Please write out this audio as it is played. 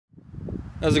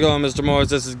How's it going, Mr. Morris?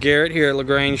 This is Garrett here at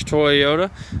LaGrange Toyota.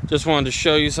 Just wanted to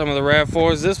show you some of the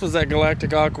RAV4s. This was that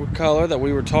galactic aqua color that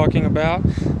we were talking about.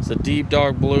 It's a deep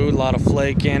dark blue, a lot of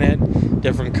flake in it.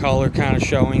 Different color kind of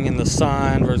showing in the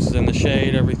sun versus in the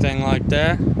shade, everything like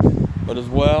that. But as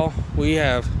well, we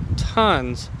have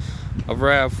tons of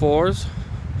RAV4s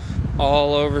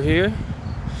all over here.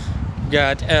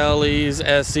 Got LEs,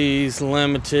 SEs,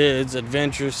 Limiteds,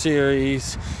 Adventure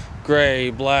Series, gray,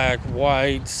 black,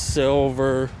 white,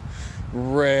 silver,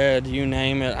 red, you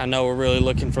name it. I know we're really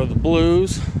looking for the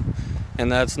blues,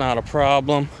 and that's not a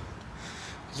problem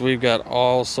because we've got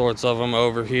all sorts of them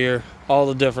over here, all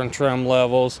the different trim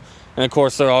levels, and of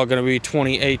course they're all going to be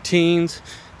 2018s.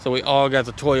 So we all got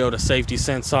the Toyota safety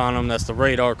sense on them. That's the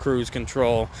radar cruise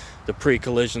control, the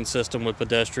pre-collision system with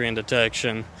pedestrian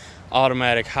detection,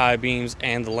 automatic high beams,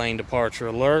 and the lane departure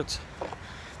alerts.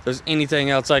 If there's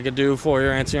anything else I could do for you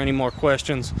or answer any more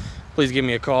questions, please give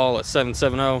me a call at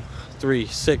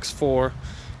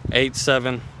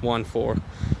 770-364-8714.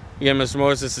 Again, Mr.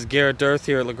 Morris, this is Garrett Dearth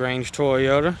here at LaGrange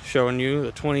Toyota, showing you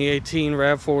the 2018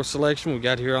 RAV4 selection we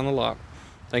got here on the lot.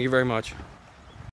 Thank you very much.